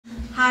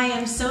Hi,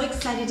 I'm so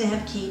excited to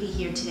have Katey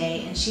here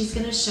today, and she's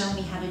going to show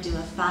me how to do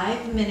a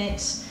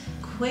 5-minute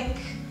quick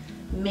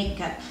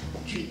makeup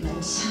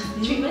treatment.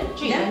 For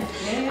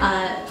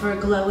a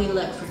glowy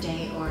look for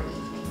day or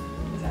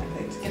evening.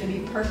 Exactly. It's going to be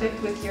perfect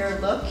with your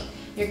look,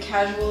 your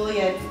casual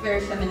yet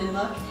very feminine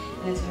look,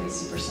 and it's going to be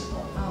super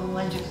simple. Oh,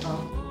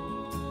 wonderful.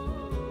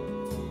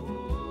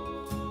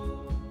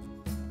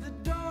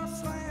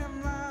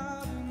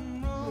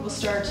 We'll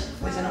start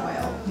with an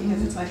oil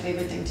because it's my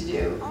favorite thing to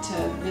do to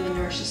really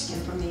nourish the skin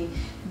from the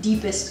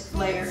deepest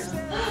layer.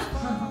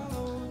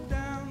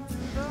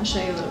 I'll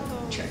show you a little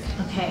trick.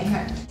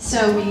 Okay.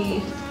 So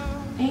we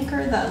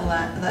anchor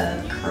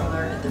the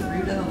curler at the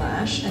root of the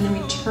lash, and then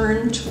we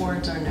turn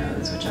towards our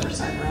nose, whichever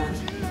side we're on.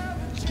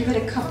 Give it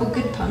a couple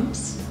good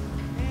pumps.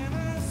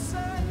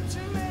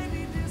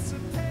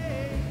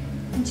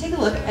 And take a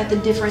look at the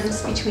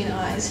difference between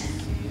eyes.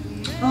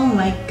 Oh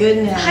my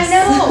goodness. I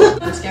know!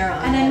 Mascara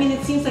on. And I mean,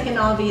 it seems like an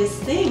obvious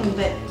thing,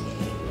 but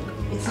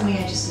it's something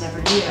I just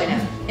never do. I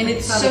know. And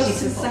it probably so takes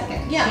simple. a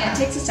second. Yeah, it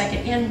takes a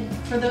second. And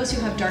for those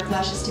who have dark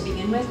lashes to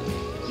begin with,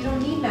 you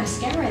don't need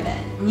mascara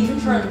then. Even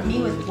for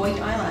me with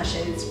white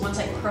eyelashes, once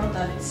I curl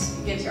them, it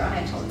gives your eye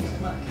a totally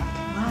different look.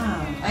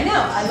 Wow. I know,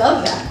 I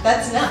love that.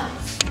 That's enough.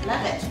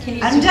 Love it.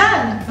 I'm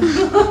done.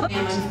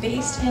 And I'm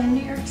based in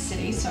New York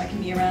City, so I can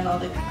be around all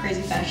the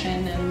crazy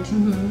fashion and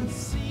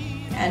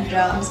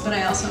jobs, but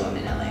I also am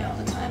in LA all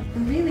the time.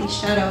 And really,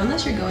 shadow,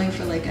 unless you're going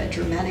for like a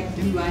dramatic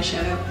blue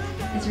eyeshadow,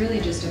 it's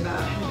really just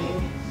about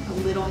having a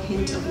little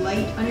hint of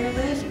light on your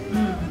lid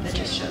that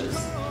just shows,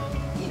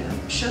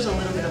 shows a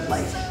little bit of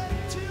life.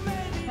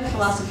 My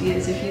philosophy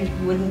is if you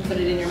wouldn't put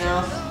it in your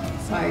mouth,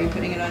 why are you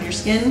putting it on your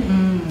skin?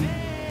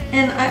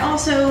 And I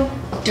also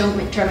don't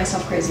drive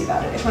myself crazy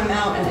about it. If I'm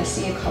out and I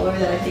see a color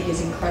that I think is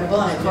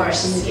incredible, and I've never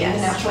seen it in the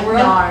natural world,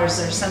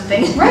 NARS or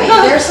something. Right,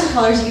 there are some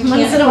colors you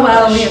can't. Once in a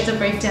while, we have to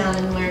break down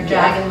and learn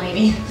Dragon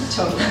Lady.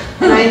 Totally.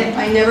 And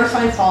I never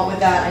find fault with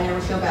that. I never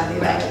feel badly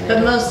about it.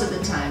 But most of the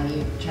time,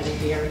 you try to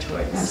veer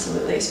towards.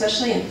 Absolutely,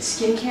 especially in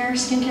skincare.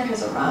 Skincare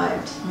has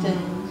arrived.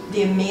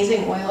 The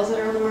amazing oils that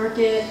are on the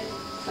market,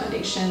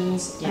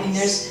 foundations. Yes. I mean,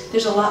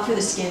 there's a lot for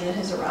the skin that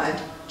has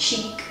arrived.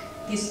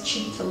 These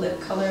cheek to lip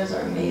colors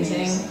are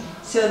amazing.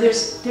 So there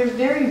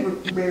very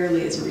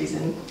rarely is a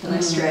reason that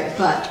I stray,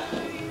 but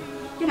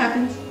it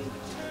happens.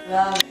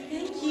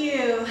 Thank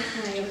you.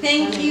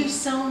 Thank you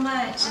so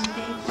much, and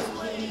thank you, Katey, so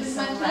much. It was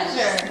my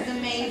pleasure. It's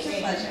amazing. It's a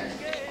pleasure.